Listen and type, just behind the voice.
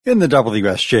In the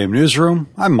WSJM newsroom,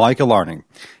 I'm Michael Larning.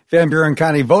 Van Buren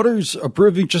County voters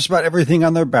approving just about everything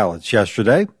on their ballots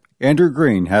yesterday. Andrew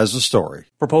Green has the story.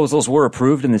 Proposals were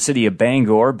approved in the city of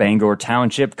Bangor, Bangor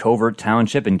Township, Covert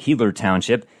Township, and Keeler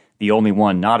Township. The only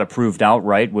one not approved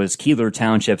outright was Keeler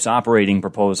Township's operating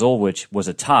proposal, which was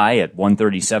a tie at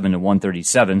 137 to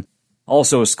 137.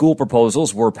 Also, school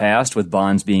proposals were passed, with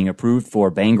bonds being approved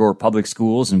for Bangor Public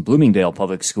Schools and Bloomingdale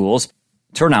Public Schools.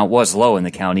 Turnout was low in the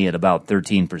county at about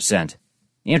 13%.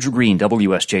 Andrew Green,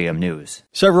 WSJM News.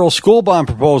 Several school bond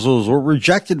proposals were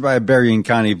rejected by Berrien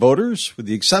County voters, with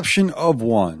the exception of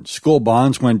one. School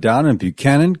bonds went down in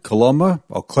Buchanan, Coloma,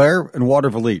 Eau Claire, and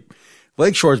Waterville.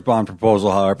 Lakeshore's bond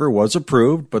proposal, however, was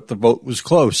approved, but the vote was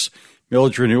close.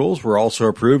 Millage renewals were also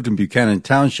approved in Buchanan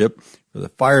Township for the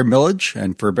fire millage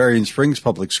and for Berrien Springs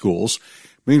Public Schools.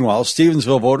 Meanwhile,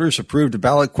 Stevensville voters approved a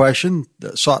ballot question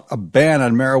that sought a ban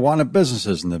on marijuana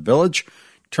businesses in the village.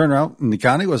 Turnout in the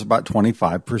county was about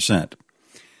 25%.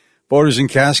 Voters in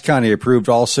Cass County approved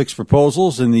all 6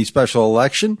 proposals in the special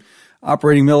election.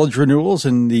 Operating millage renewals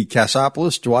in the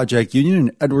Cassopolis, Dowagiac Union,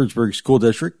 and Edwardsburg School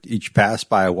District each passed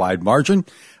by a wide margin.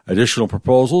 Additional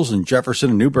proposals in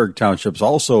Jefferson and Newburgh Townships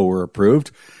also were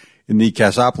approved. In the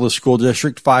Cassopolis School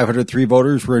District, 503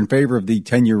 voters were in favor of the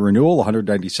 10-year renewal.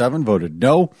 197 voted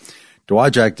no.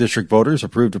 Dowagiac District voters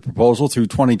approved a proposal through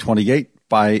 2028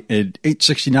 by an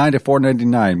 869 to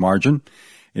 499 margin.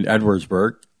 In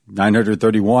Edwardsburg,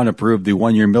 931 approved the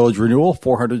 1-year millage renewal.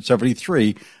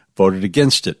 473 voted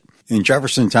against it. In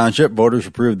Jefferson Township, voters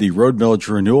approved the road millage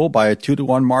renewal by a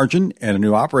 2-to-1 margin and a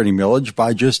new operating millage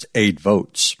by just 8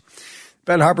 votes.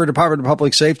 Benton Harbor Department of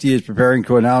Public Safety is preparing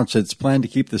to announce its plan to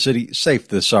keep the city safe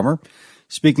this summer.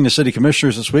 Speaking to city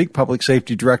commissioners this week, Public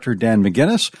Safety Director Dan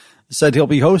McGinnis said he'll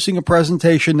be hosting a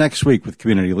presentation next week with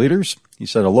community leaders. He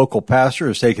said a local pastor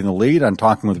has taken the lead on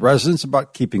talking with residents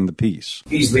about keeping the peace.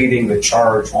 He's leading the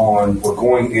charge on we're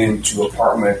going into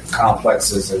apartment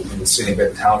complexes in the city of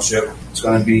Benton Township. It's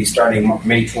going to be starting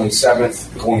May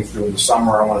 27th, going through the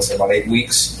summer, I want to say about 8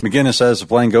 weeks. McGinnis says the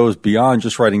plan goes beyond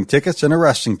just writing tickets and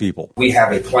arresting people. We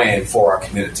have a plan for our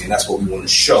community, and that's what we want to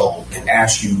show and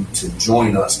ask you to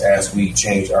join us as we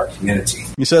change our community.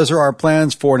 He says there are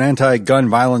plans for an anti-gun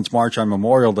violence march on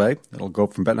Memorial Day. It'll go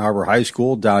from Benton Harbor High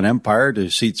School down Empire to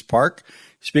Seats Park.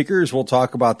 Speakers will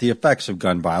talk about the effects of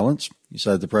gun violence. He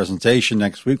said the presentation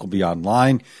next week will be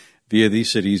online via the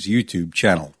city's YouTube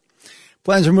channel.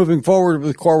 Plans are moving forward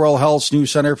with Corewell Health's new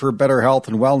Center for Better Health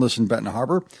and Wellness in Benton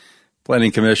Harbor.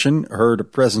 Planning Commission heard a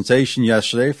presentation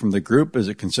yesterday from the group as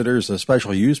it considers a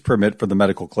special use permit for the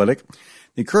medical clinic.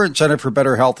 The current Center for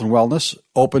Better Health and Wellness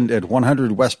opened at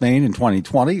 100 West Main in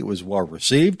 2020. It was well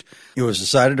received. It was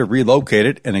decided to relocate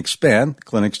it and expand. The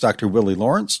clinic's Dr. Willie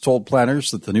Lawrence told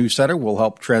planners that the new center will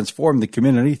help transform the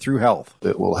community through health.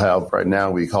 It will have, right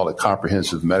now, we call it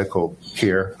comprehensive medical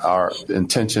care. Our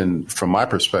intention, from my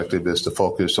perspective, is to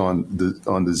focus on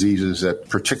diseases that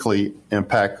particularly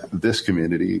impact this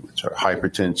community, which are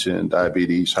hypertension,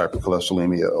 diabetes,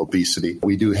 hypercholesterolemia, obesity.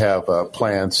 We do have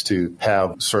plans to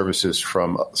have services from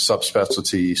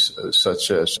subspecialties such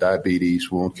as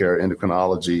diabetes, wound care,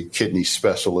 endocrinology, kidney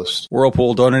specialists.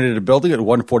 Whirlpool donated a building at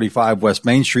 145 West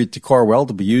Main Street to Corewell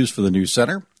to be used for the new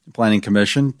center. The Planning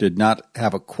Commission did not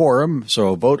have a quorum, so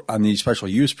a vote on the special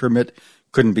use permit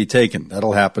couldn't be taken.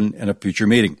 That'll happen in a future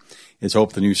meeting. It's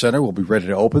hoped the new center will be ready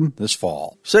to open this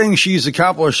fall. Saying she's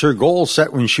accomplished her goal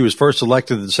set when she was first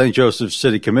elected to the St. Joseph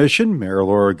City Commission, Mayor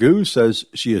Laura Gu says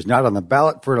she is not on the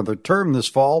ballot for another term this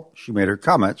fall. She made her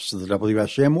comments to the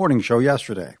WSJM Morning Show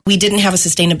yesterday. We didn't have a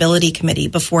sustainability committee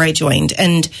before I joined,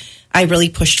 and I really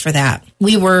pushed for that.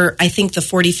 We were, I think, the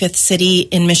 45th city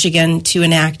in Michigan to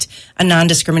enact a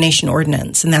non-discrimination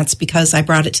ordinance, and that's because I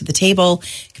brought it to the table.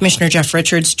 Commissioner Jeff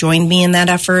Richards joined me in that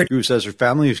effort. Gu says her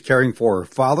family is caring for her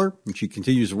father, and she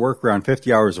continues to work around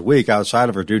 50 hours a week outside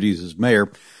of her duties as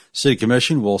mayor. City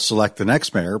Commission will select the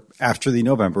next mayor after the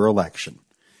November election.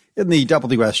 In the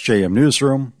WSJM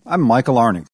newsroom, I'm Michael Arning.